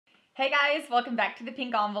Hey guys, welcome back to the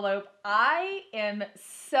pink envelope. I am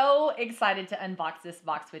so excited to unbox this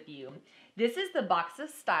box with you. This is the Box of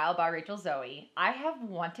Style by Rachel Zoe. I have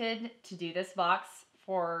wanted to do this box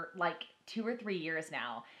for like 2 or 3 years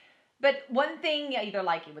now. But one thing, either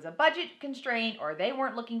like it was a budget constraint or they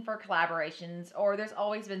weren't looking for collaborations or there's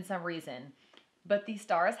always been some reason. But the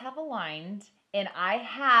stars have aligned and I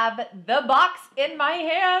have the box in my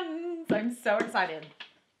hands. I'm so excited.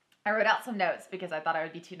 I wrote out some notes because I thought I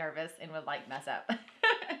would be too nervous and would like mess up.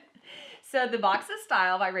 So the Box of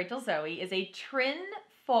Style by Rachel Zoe is a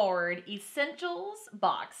trend-forward essentials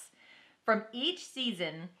box from each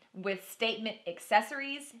season with statement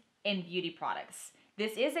accessories and beauty products.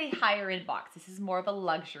 This is a higher end box. This is more of a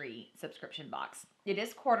luxury subscription box. It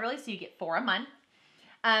is quarterly, so you get 4 a month.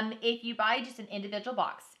 If you buy just an individual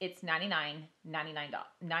box, it's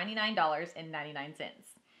 $99.99.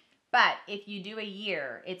 But if you do a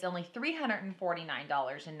year, it's only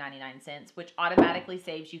 $349.99, which automatically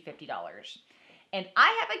saves you $50. And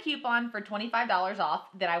I have a coupon for $25 off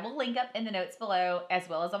that I will link up in the notes below, as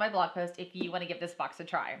well as on my blog post if you want to give this box a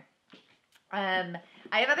try. I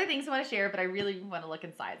have other things I want to share, but I really want to look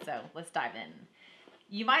inside, so let's dive in.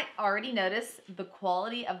 You might already notice the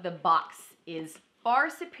quality of the box is far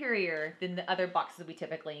superior than the other boxes we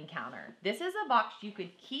typically encounter. This is a box you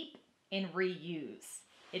could keep and reuse.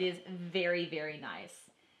 It is very, very nice.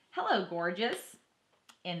 Hello, gorgeous,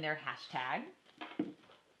 in their hashtag.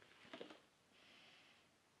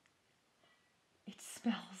 It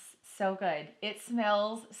smells so good. It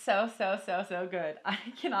smells so good. I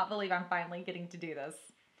cannot believe I'm finally getting to do this.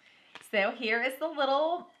 So here is the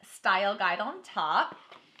little style guide on top.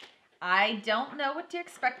 I don't know what to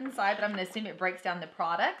expect inside, but I'm going to assume it breaks down the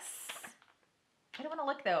products. I don't want to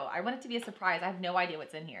look, though. I want it to be a surprise. I have no idea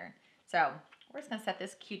what's in here. So we're just going to set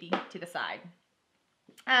this cutie to the side.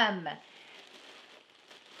 On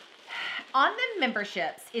the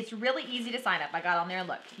memberships, it's really easy to sign up. I got on there and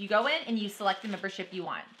looked. You go in and you select the membership you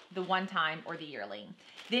want, the one time or the yearly.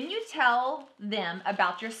 Then you tell them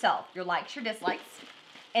about yourself, your likes, your dislikes,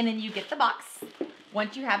 and then you get the box.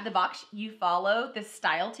 Once you have the box, you follow the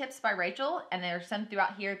style tips by Rachel, and there's some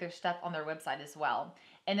throughout here. There's stuff on their website as well.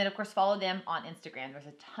 And then, of course, follow them on Instagram. There's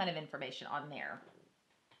a ton of information on there.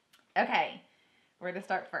 Okay. We're going to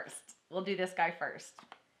start first. We'll do this guy first.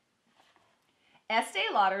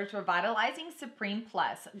 Estee Lauder's Revitalizing Supreme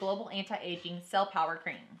Plus Global Anti-Aging Cell Power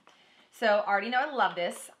Cream. So I already know I love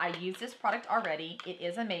this. I use this product already. It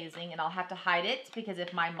is amazing, and I'll have to hide it because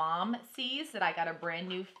if my mom sees that I got a brand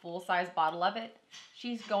new full-size bottle of it,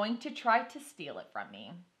 she's going to try to steal it from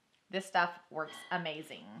me. This stuff works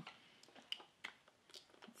amazing.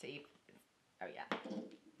 Let's see. Oh, yeah.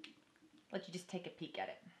 Let you just take a peek at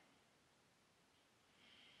it.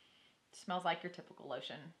 Smells like your typical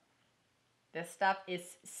lotion. This stuff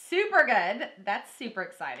is super good. That's super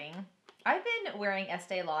exciting. I've been wearing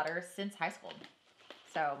Estee Lauder since high school.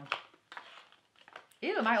 So,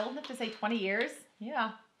 ew, am I old enough to say 20 years?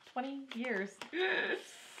 Yeah, 20 years.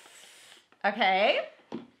 Okay.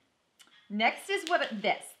 Next is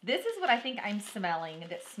this is what I think I'm smelling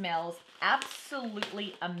that smells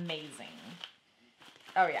absolutely amazing.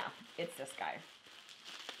 Oh yeah, it's this guy.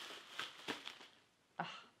 Oh,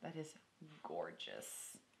 that is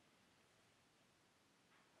gorgeous.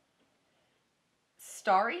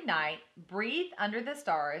 Starry Night, Breathe Under the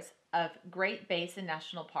Stars of Great Basin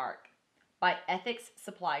National Park by Ethics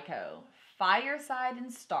Supply Co. Fireside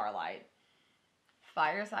and Starlight.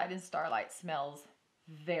 Fireside and Starlight smells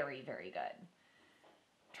very, very good.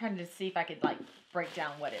 I'm trying to see if I could like break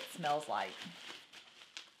down what it smells like.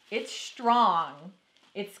 It's strong.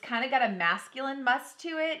 It's kind of got a masculine musk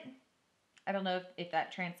to it. I don't know if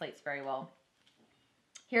that translates very well.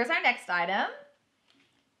 Here's our next item.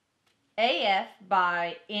 AF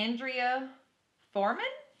by Andrea Foreman.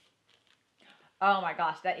 Oh my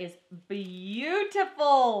gosh, that is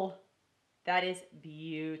beautiful. That is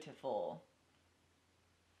beautiful.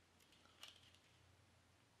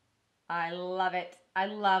 I love it. I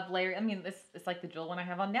love layering. I mean, it's like the jewel one I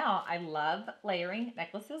have on now. I love layering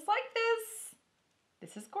necklaces like this.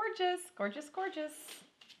 This is gorgeous, gorgeous, gorgeous.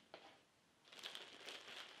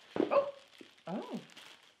 Oh, oh,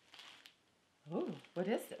 oh, what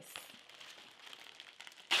is this?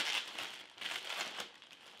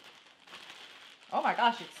 Oh my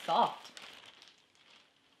gosh, it's soft.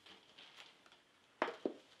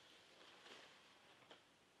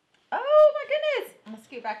 Oh my goodness. I'm gonna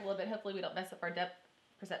scoot back a little bit. Hopefully we don't mess up our depth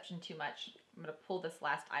perception too much. I'm gonna pull this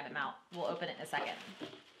last item out. We'll open it in a second.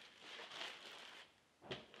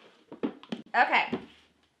 Okay.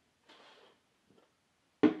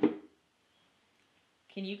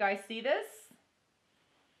 Can you guys see this?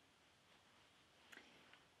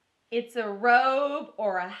 It's a robe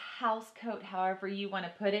or a house coat, however you want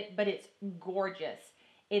to put it, but it's gorgeous.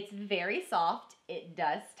 It's very soft. It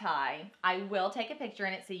does tie. I will take a picture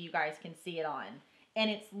in it so you guys can see it on. And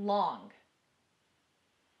it's long.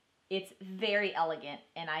 It's very elegant,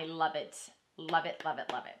 and I love it. Love it, love it,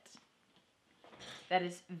 love it. That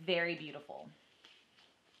is very beautiful.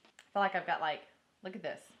 I feel like I've got like, look at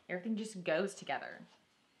this. Everything just goes together.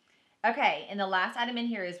 Okay, and the last item in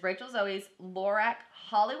here is Rachel Zoe's Lorac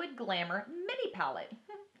Hollywood Glamour Mini Palette.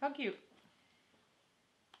 How cute.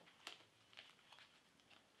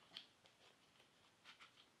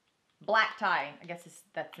 Black tie, I guess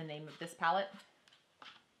that's the name of this palette.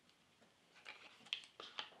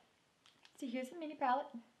 So here's the mini palette.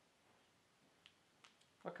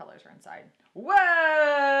 What colors are inside?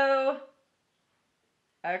 Whoa!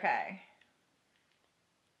 Okay.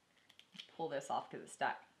 Let's pull this off because it's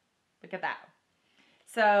stuck. Look at that.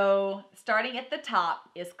 So starting at the top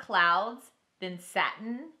is clouds, then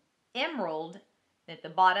satin, emerald, then at the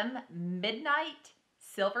bottom, midnight,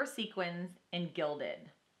 silver sequins, and gilded.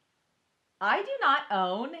 I do not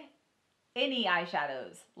own any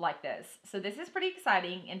eyeshadows like this. So this is pretty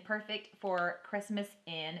exciting and perfect for Christmas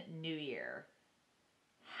and New Year.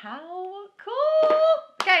 How cool!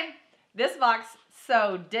 Okay, this box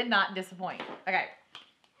did not disappoint. Okay,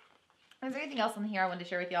 is there anything else in here I wanted to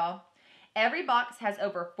share with y'all? Every box has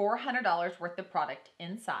over $400 worth of product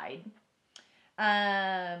inside.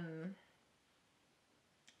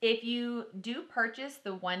 If you do purchase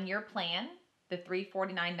the 1-year plan, the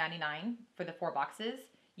 $349.99 for the 4 boxes,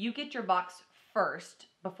 you get your box first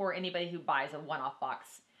before anybody who buys a one-off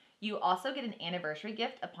box. You also get an anniversary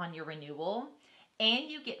gift upon your renewal, and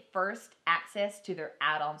you get first access to their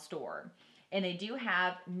add-on store. And they do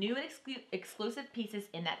have new and exclusive pieces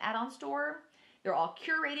in that add-on store. They're all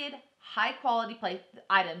curated, high-quality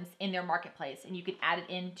items in their marketplace, and you can add it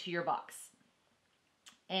into your box.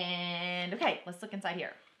 And okay, let's look inside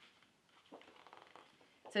here.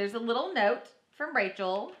 So there's a little note from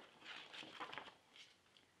Rachel.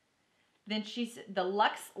 Then she's the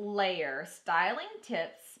Luxe Layer styling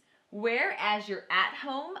tips. Wear as your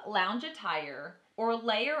at-home lounge attire or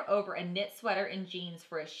layer over a knit sweater and jeans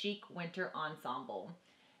for a chic winter ensemble.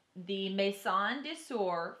 The Maison de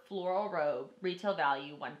Soeur floral robe, retail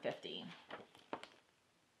value $150.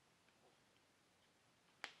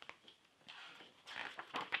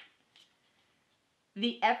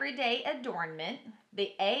 The Everyday Adornment,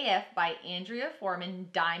 the AF by Andrea Foreman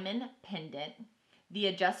Diamond Pendant. The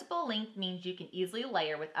adjustable length means you can easily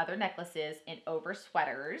layer with other necklaces and over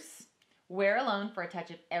sweaters. Wear alone for a touch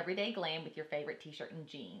of everyday glam with your favorite t-shirt and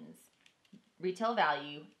jeans. Retail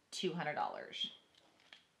value $200.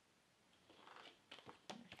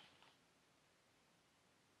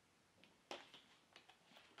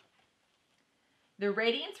 The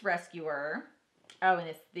Radiance Rescuer. Oh, and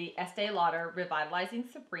it's the Estee Lauder Revitalizing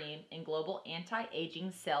Supreme and Global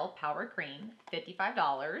Anti-Aging Cell Power Cream,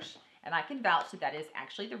 $55. And I can vouch that is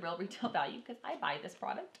actually the real retail value because I buy this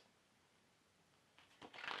product.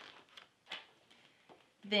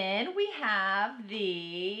 Then we have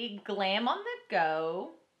the Glam on the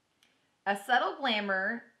Go. A subtle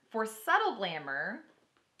glamour. For subtle glamour,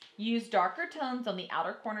 use darker tones on the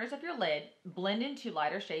outer corners of your lid. Blend into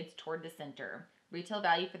lighter shades toward the center. Retail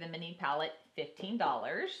value for the mini palette,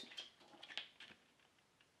 $15.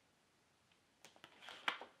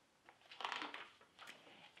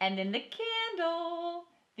 And then the candle,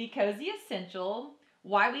 the Cozy Essential.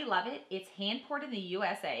 Why we love it, it's hand poured in the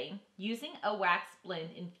USA using a wax blend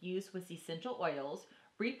infused with essential oils.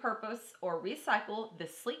 Repurpose or recycle the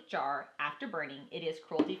sleek jar after burning. It is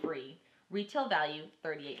cruelty free. Retail value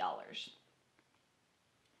 $38. So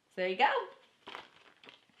there you go.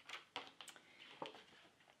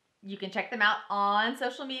 You can check them out on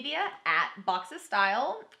social media at Box of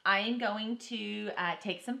Style. I am going to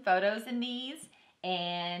take some photos in these,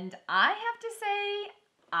 and I have to say,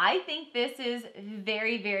 I think this is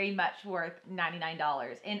very, very much worth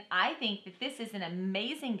 $99. And I think that this is an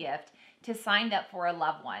amazing gift to sign up for a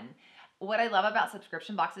loved one. What I love about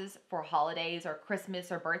subscription boxes for holidays or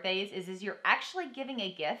Christmas or birthdays is you're actually giving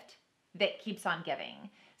a gift that keeps on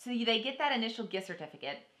giving. So they get that initial gift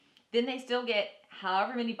certificate. Then they still get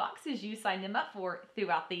however many boxes you sign them up for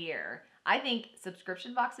throughout the year. I think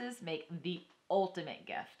subscription boxes make the ultimate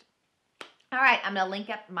gift. All right, I'm going to link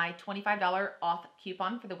up my $25 off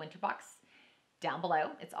coupon for the winter box down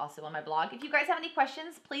below. It's also on my blog. If you guys have any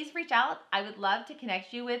questions, please reach out. I would love to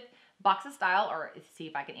connect you with Box of Style or see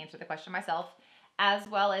if I can answer the question myself, as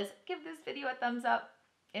well as give this video a thumbs up.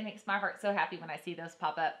 It makes my heart so happy when I see those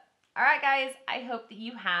pop up. All right, guys, I hope that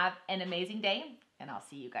you have an amazing day, and I'll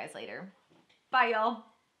see you guys later. Bye, y'all.